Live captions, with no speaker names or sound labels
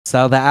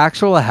So the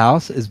actual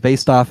house is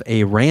based off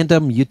a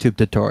random YouTube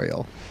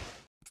tutorial.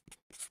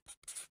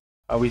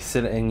 Are we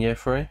still in year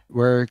 3?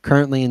 We're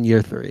currently in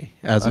year 3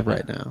 as of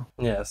right now.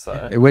 Yeah,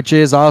 so. Which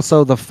is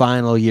also the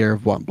final year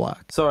of one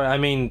block. Sorry, I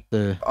mean,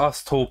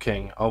 us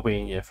talking, I'll be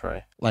in year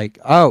 3. Like,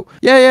 oh,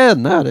 yeah,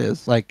 no, it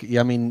is. Like,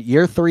 I mean,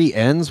 year 3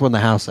 ends when the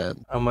house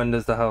ends. And when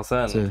does the house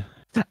end?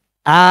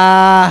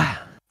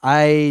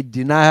 I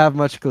do not have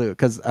much clue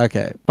because,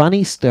 okay,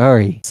 funny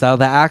story. So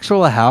the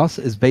actual house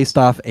is based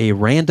off a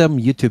random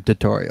YouTube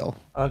tutorial.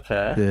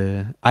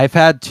 Okay. I've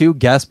had 2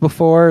 guests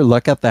before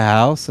look at the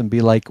house and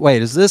be like,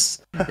 wait, is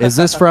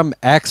this from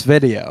X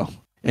video?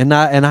 And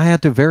I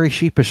had to very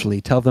sheepishly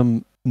tell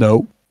them,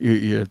 no,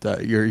 you're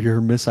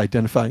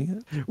misidentifying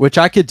it, which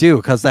I could do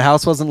because the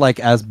house wasn't like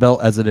as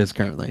built as it is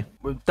currently.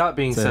 With that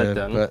being said,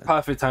 then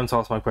perfect time to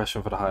ask my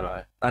question for the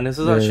highlight. And this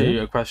is actually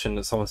a question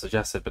that someone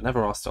suggested, but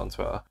never asked it on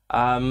Twitter.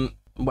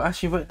 Well,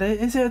 actually,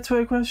 is it a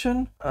Twitter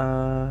question?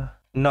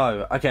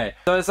 No. Okay.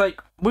 So it's like,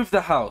 with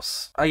the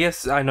house, I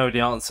guess I know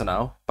the answer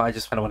now, but I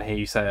just kind of want to hear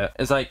you say it.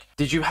 It's like,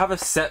 did you have a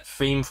set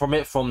theme from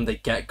it from the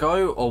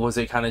get-go, or was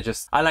it kind of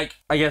just... I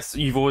guess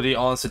you've already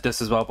answered this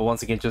as well, but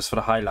once again, just for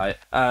the highlight.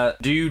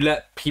 Do you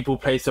let people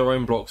place their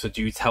own blocks, or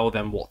do you tell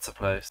them what to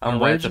place and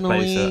where to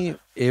place it?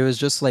 It was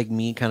just like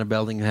me kind of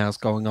building the house,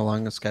 going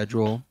along a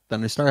schedule.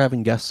 Then I started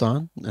having guests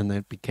on, and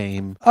it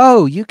became,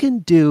 oh, you can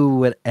do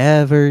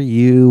whatever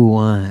you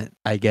want,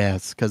 I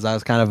guess, because I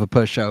was kind of a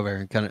pushover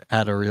and kind of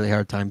had a really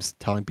hard time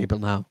telling people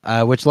no.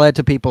 Which led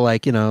to people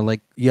like, you know,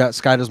 like, yeah,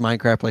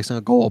 InsideMinecraft placing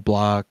a gold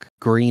block,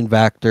 Green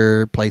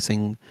Vector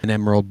placing an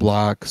emerald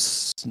block,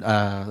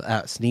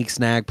 Sneak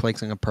Snag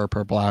placing a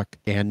purple block,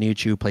 and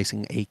Nuchu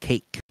placing a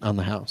cake on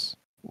the house,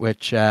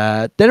 which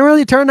didn't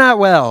really turn out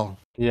well.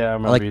 Yeah, I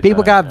remember. Like,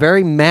 people got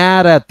very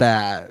mad at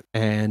that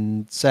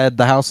and said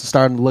the house is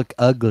starting to look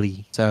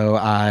ugly. So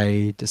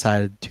I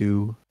decided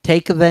to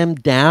take them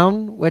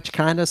down, which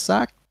kind of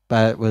sucked,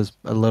 but it was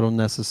a little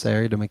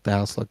necessary to make the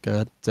house look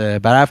good.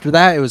 But after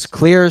that, it was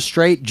clear,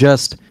 straight,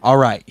 just, all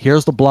right,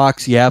 here's the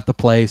blocks, you have the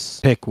place,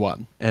 pick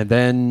one. And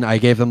then I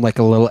gave them like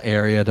a little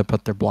area to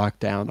put their block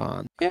down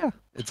on. Yeah.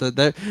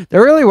 There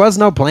really was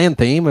no planned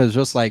theme. It was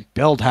just like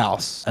build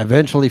house,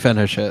 eventually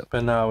finish it.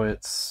 But now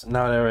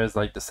there is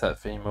like the set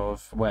theme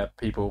of where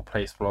people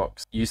place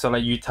blocks. You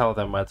tell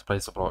them where to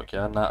place a block,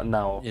 yeah.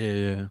 Now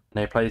yeah.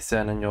 They place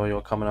it, and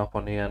you're coming up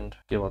on the end,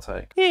 give or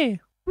take. Yeah.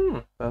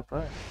 Fair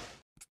play.